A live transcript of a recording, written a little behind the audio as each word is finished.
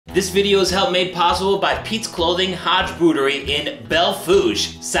This video is helped made possible by Pete's Clothing Hodge Bootery in Belle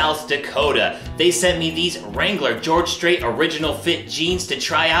Fourche, South Dakota. They sent me these Wrangler George Strait original fit jeans to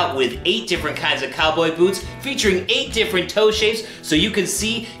try out with 8 different kinds of cowboy boots featuring 8 different toe shapes so you can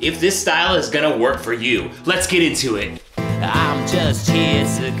see if this style is gonna work for you. Let's get into it. I'm just here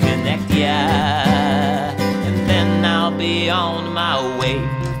to connect ya, and then I'll be on my way.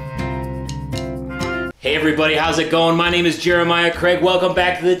 Hey everybody, how's it going? My name is Jeremiah Craig. Welcome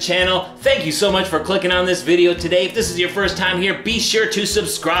back to the channel. Thank you so much for clicking on this video today. If this is your first time here, be sure to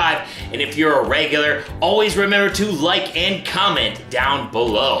subscribe. And if you're a regular, always remember to like and comment down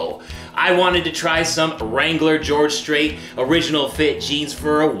below. I wanted to try some Wrangler George Strait original fit jeans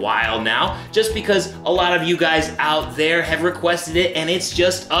for a while now, just because a lot of you guys out there have requested it and it's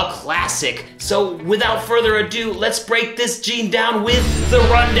just a classic. So without further ado, let's break this jean down with the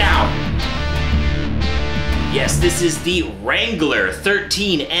rundown. Yes, this is the Wrangler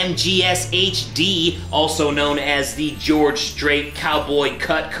 13 MGS HD, also known as the George Strait Cowboy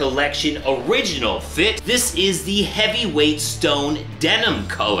Cut Collection Original Fit. This is the heavyweight stone denim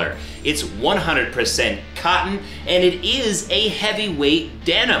color. It's 100% cotton, and it is a heavyweight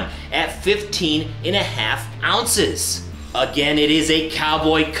denim at 15.5 ounces. Again, it is a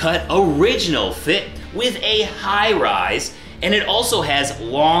Cowboy Cut Original Fit with a high rise, and it also has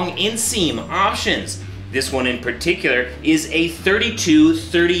long inseam options. This one in particular is a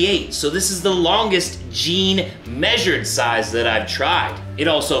 32-38, so this is the longest jean measured size that I've tried. It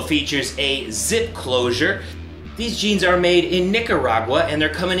also features a zip closure. These jeans are made in Nicaragua and they're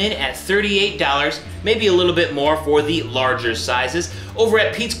coming in at $38, maybe a little bit more for the larger sizes, over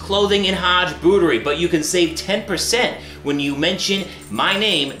at Pete's Clothing and Hodge Bootery, but you can save 10% when you mention my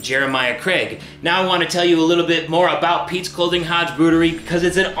name, Jeremiah Craig. Now I want to tell you a little bit more about Pete's Clothing Hodge Bootery because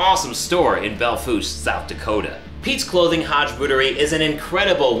it's an awesome store in Belle Fourche, South Dakota. Pete's Clothing Hodge Bootery is an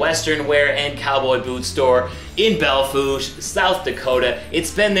incredible Western wear and cowboy boot store in Belle Fourche, South Dakota.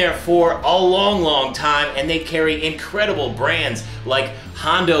 It's been there for a long, long time, and they carry incredible brands like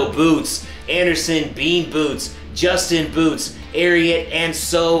Hondo Boots, Anderson Bean Boots, Justin Boots, Ariat, and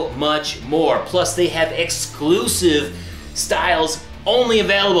so much more. Plus, they have exclusive styles only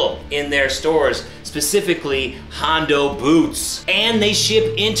available in their stores, specifically Hondo Boots. And they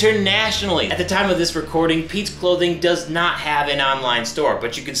ship internationally. At the time of this recording, Pete's Clothing does not have an online store,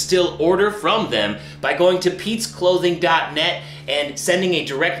 but you can still order from them by going to petesclothing.net and sending a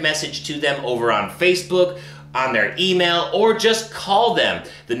direct message to them over on Facebook, on their email, or just call them.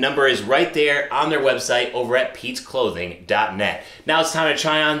 The number is right there on their website over at petesclothing.net. Now it's time to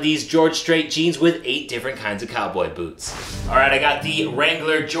try on these George Strait jeans with 8 different kinds of cowboy boots. All right, I got the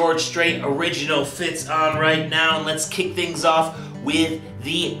Wrangler George Strait original fits on right now, and let's kick things off with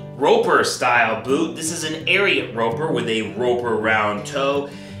the roper style boot. This is an Ariat roper with a roper round toe,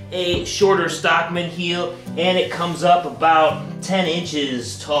 a shorter Stockman heel, and it comes up about 10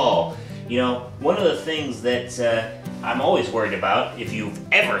 inches tall. You know, one of the things that I'm always worried about, if you've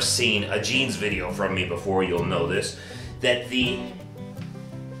ever seen a jeans video from me before, you'll know this, that the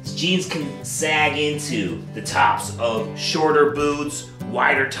jeans can sag into the tops of shorter boots,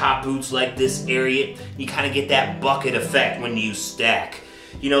 wider top boots like this Ariat. You kind of get that bucket effect when you stack.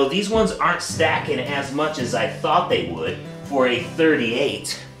 You know, these ones aren't stacking as much as I thought they would for a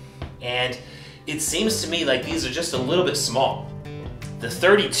 38, and it seems to me like these are just a little bit small. The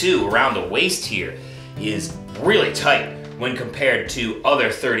 32 around the waist here is really tight when compared to other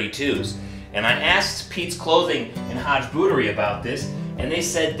 32s. And I asked Pete's Clothing and Hodge Bootery about this, and they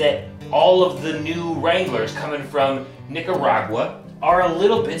said that all of the new Wranglers coming from Nicaragua are a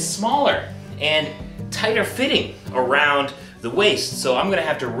little bit smaller and tighter fitting around the waist. So I'm gonna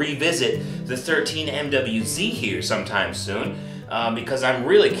have to revisit the 13 MWZ here sometime soon because I'm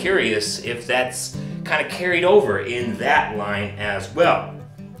really curious if that's kind of carried over in that line as well.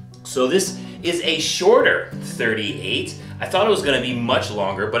 So this is a shorter 38. I thought it was going to be much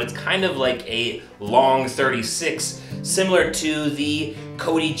longer, but it's kind of like a long 36, similar to the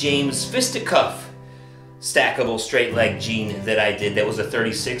Cody James fisticuff stackable straight leg jean that I did. That was a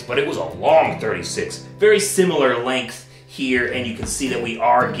 36, but it was a long 36. Very similar length here, and you can see that we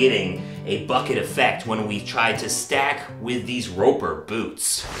are getting a bucket effect when we try to stack with these roper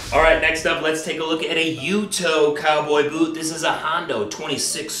boots. All right, next up, let's take a look at a U-toe cowboy boot. This is a Hondo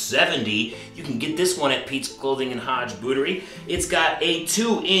 2670. You can get this one at Pete's Clothing and Hodge Bootery. It's got a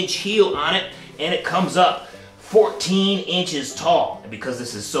 2-inch heel on it, and it comes up 14 inches tall. Because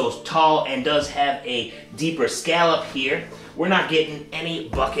this is so tall and does have a deeper scallop here, we're not getting any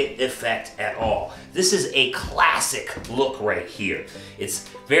bucket effect at all. This is a classic look right here. It's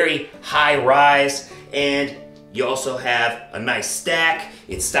very high rise, and You also have a nice stack.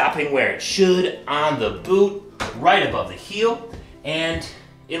 It's stopping where it should on the boot, right above the heel, and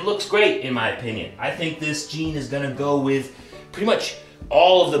it looks great in my opinion. I think this jean is gonna go with pretty much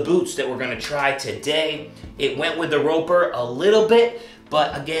all of the boots that we're gonna try today. It went with the roper a little bit,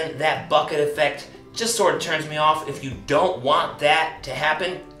 but again, that bucket effect just sort of turns me off. If you don't want that to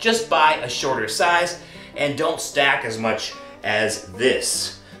happen, just buy a shorter size and don't stack as much as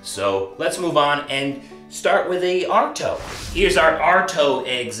this. So let's move on and start with a R-toe. Here's our R-toe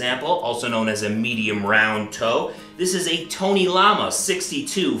example, also known as a medium round toe. This is a Tony Lama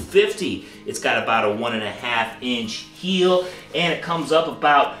 6250. It's got about a 1.5 inch heel, and it comes up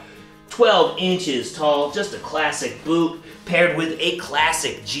about 12 inches tall. Just a classic boot paired with a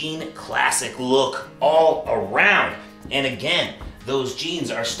classic jean, classic look all around. And again, those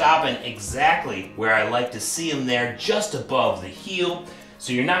jeans are stopping exactly where I like to see them there, just above the heel.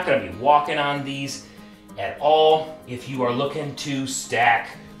 So you're not gonna be walking on these at all if you are looking to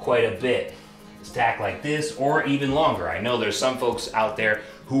stack quite a bit. Stack like this or even longer. I know there's some folks out there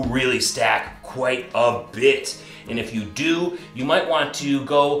who really stack quite a bit. And if you do, you might want to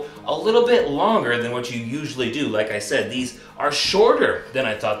go a little bit longer than what you usually do. Like I said, these are shorter than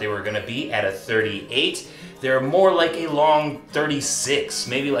I thought they were gonna be at a 38. They're more like a long 36,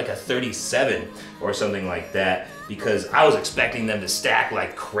 maybe like a 37 or something like that, because I was expecting them to stack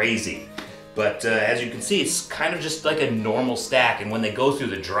like crazy. But as you can see, it's kind of just like a normal stack, and when they go through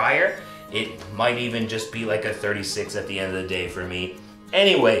the dryer, it might even just be like a 36 at the end of the day for me.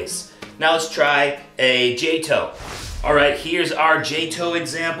 Anyways, now let's try a J-toe. All right, here's our J-toe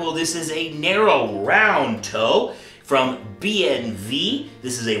example. This is a narrow round toe from BNV.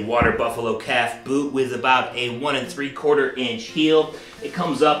 This is a water buffalo calf boot with about a 1 3/4 inch heel. It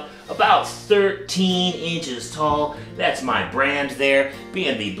comes up about 13 inches tall. That's my brand there.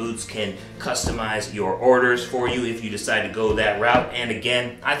 BNV Boots can customize your orders for you if you decide to go that route. And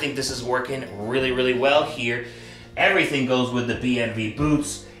again, I think this is working really, really well here. Everything goes with the BNV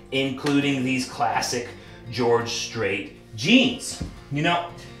Boots, including these classic George Strait jeans. You know,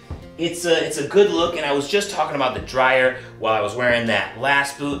 it's a good look, and I was just talking about the dryer while I was wearing that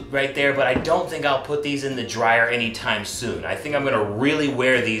last boot right there, but I don't think I'll put these in the dryer anytime soon. I think I'm gonna really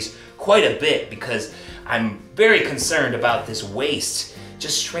wear these quite a bit because I'm very concerned about this waist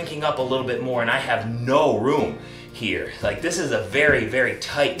just shrinking up a little bit more, and I have no room here. Like, this is a very, very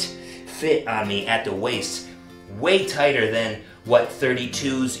tight fit on me at the waist, way tighter than what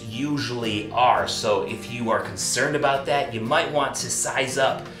 32s usually are. So if you are concerned about that, you might want to size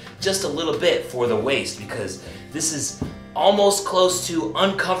up just a little bit for the waist, because this is almost close to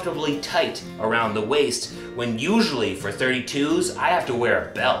uncomfortably tight around the waist, when usually for 32s I have to wear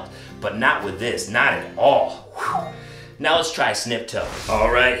a belt, but not with this, not at all. Whew. Now let's try snip toe. All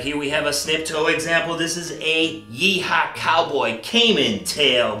right, here we have a snip toe example. This is a Yeehaw Cowboy Cayman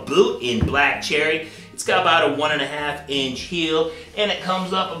tail boot in black cherry. It's got about a 1.5 inch heel, and it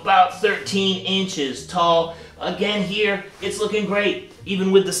comes up about 13 inches tall. Again here, it's looking great,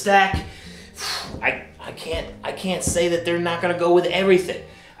 even with the stack. I can't say that they're not gonna go with everything.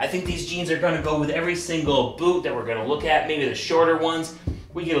 I think these jeans are gonna go with every single boot that we're gonna look at, maybe the shorter ones.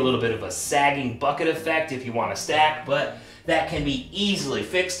 We get a little bit of a sagging bucket effect if you wanna stack, but that can be easily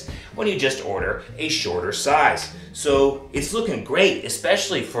fixed when you just order a shorter size. So it's looking great,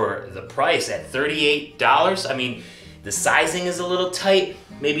 especially for the price at $38. I mean, the sizing is a little tight,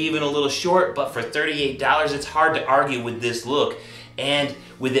 maybe even a little short, but for $38, it's hard to argue with this look. And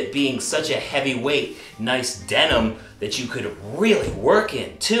with it being such a heavyweight, nice denim that you could really work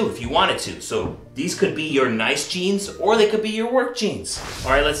in too if you wanted to. So these could be your nice jeans, or they could be your work jeans.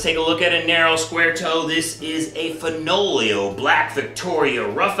 All right, let's take a look at a narrow square toe. This is a Fenolio Black Victoria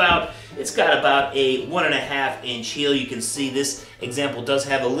Rough Out. It's got about a 1.5 inch heel. You can see this example does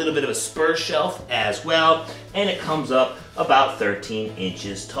have a little bit of a spur shelf as well, and it comes up about 13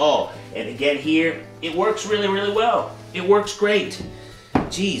 inches tall. And again here, it works really, really well. It works great.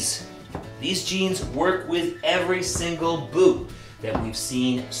 Geez, these jeans work with every single boot that we've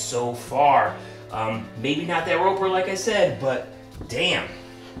seen so far. Maybe not that roper like I said, but damn.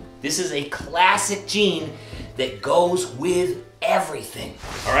 This is a classic jean that goes with everything.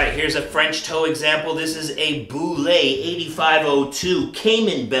 All right, here's a French toe example. This is a Boulay 8502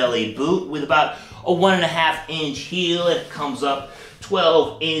 Cayman belly boot with about a 1.5 inch heel, and it comes up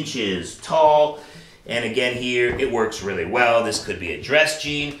 12 inches tall. And again here, it works really well. This could be a dress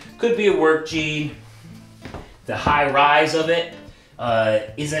jean, could be a work jean. The high rise of it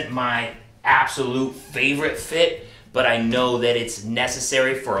isn't my absolute favorite fit, but I know that it's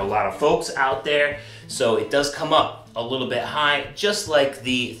necessary for a lot of folks out there. So it does come up a little bit high, just like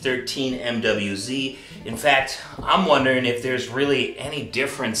the 13 MWZ. In fact, I'm wondering if there's really any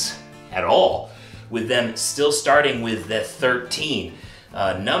difference at all with them still starting with the 13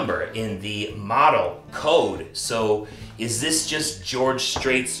 number in the model code. So is this just George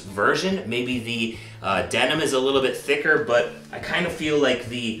Strait's version? Maybe the denim is a little bit thicker, but I kind of feel like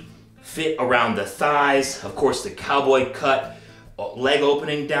the fit around the thighs, of course the cowboy cut, leg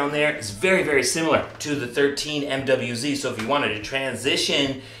opening down there is very, very similar to the 13 MWZ. So if you wanted to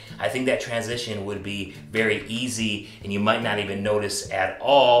transition, I think that transition would be very easy and you might not even notice at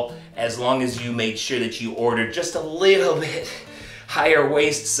all, as long as you made sure that you ordered just a little bit higher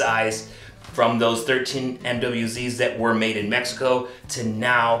waist size from those 13 MWZs that were made in Mexico to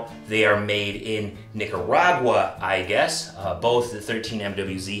now they are made in Nicaragua, I guess. Both the 13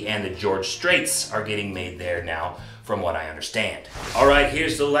 MWZ and the George Straits are getting made there now, from what I understand. All right,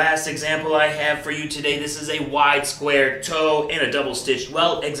 here's the last example I have for you today. This is a wide square toe and a double stitched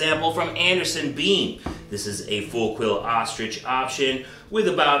welt example from Anderson Beam. This is a full quill ostrich option with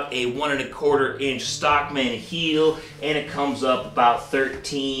about a 1 1/4 inch Stockman heel, and it comes up about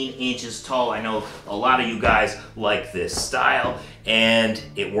 13 inches tall. I know a lot of you guys like this style, and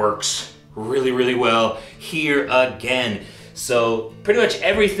it works really, really well here again. So pretty much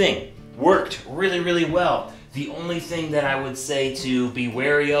everything worked really, really well. The only thing that I would say to be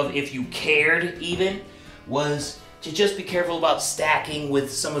wary of, if you cared even, was to just be careful about stacking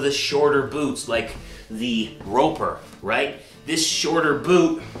with some of the shorter boots, like the Roper, right? This shorter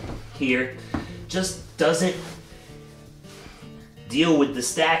boot here just doesn't deal with the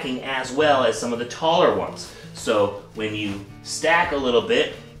stacking as well as some of the taller ones. So when you stack a little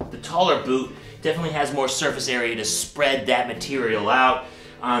bit, the taller boot definitely has more surface area to spread that material out.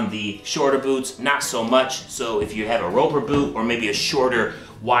 On the shorter boots, not so much. So if you have a Roper boot or maybe a shorter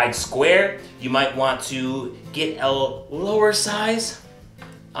wide square, you might want to get a lower size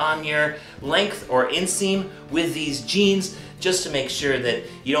on your length or inseam with these jeans, just to make sure that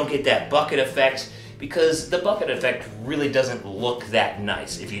you don't get that bucket effect, because the bucket effect really doesn't look that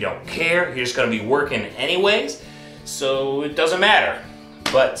nice. If you don't care, you're just gonna be working anyways, so it doesn't matter.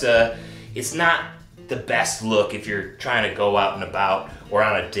 But it's not the best look if you're trying to go out and about or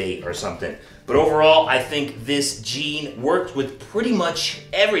on a date or something. But overall, I think this jean worked with pretty much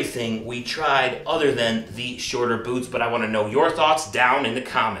everything we tried other than the shorter boots, but I want to know your thoughts down in the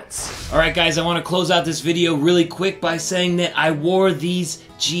comments. All right, guys, I want to close out this video really quick by saying that I wore these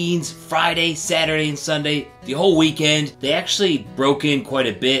jeans Friday, Saturday, and Sunday, the whole weekend. They actually broke in quite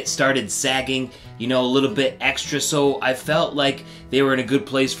a bit, started sagging, you know, a little bit extra, so I felt like they were in a good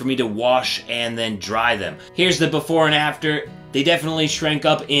place for me to wash and then dry them. Here's the before and after. They definitely shrank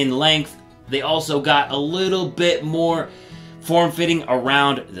up in length. They also got a little bit more form-fitting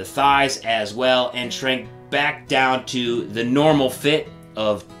around the thighs as well, and shrank back down to the normal fit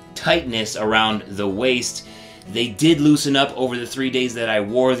of tightness around the waist. They did loosen up over the 3 days that I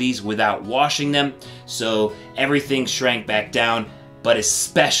wore these without washing them, so everything shrank back down, but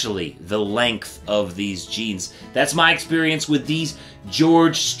especially the length of these jeans. That's my experience with these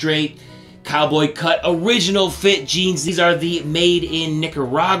George Strait Cowboy Cut original fit jeans. These are the made in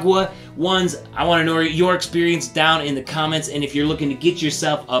Nicaragua ones. I want to know your experience down in the comments, and if you're looking to get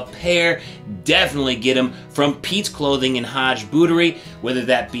yourself a pair, definitely get them from Pete's Clothing in Hodge Bootery, whether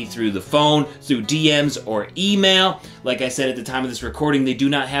that be through the phone, through DMs, or email. Like I said at the time of this recording, they do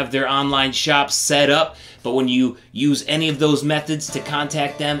not have their online shop set up, but when you use any of those methods to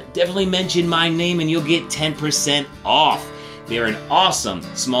contact them, definitely mention my name and you'll get 10% off. They're an awesome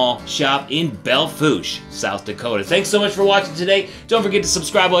small shop in Belle Fourche, South Dakota. Thanks so much for watching today. Don't forget to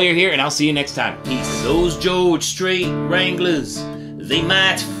subscribe while you're here, and I'll see you next time. Peace. Those George Strait Wranglers, they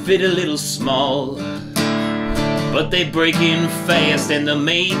might fit a little small, but they break in fast and they're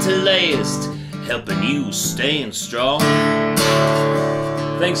made to last, helping you stand strong.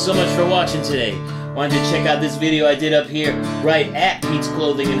 Thanks so much for watching today. Wanted to check out this video I did up here right at Pete's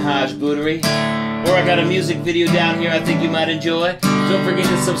Clothing in Hodge Bootery. Or I got a music video down here I think you might enjoy. Don't forget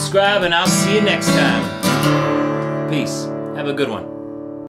to subscribe, and I'll see you next time. Peace. Have a good one.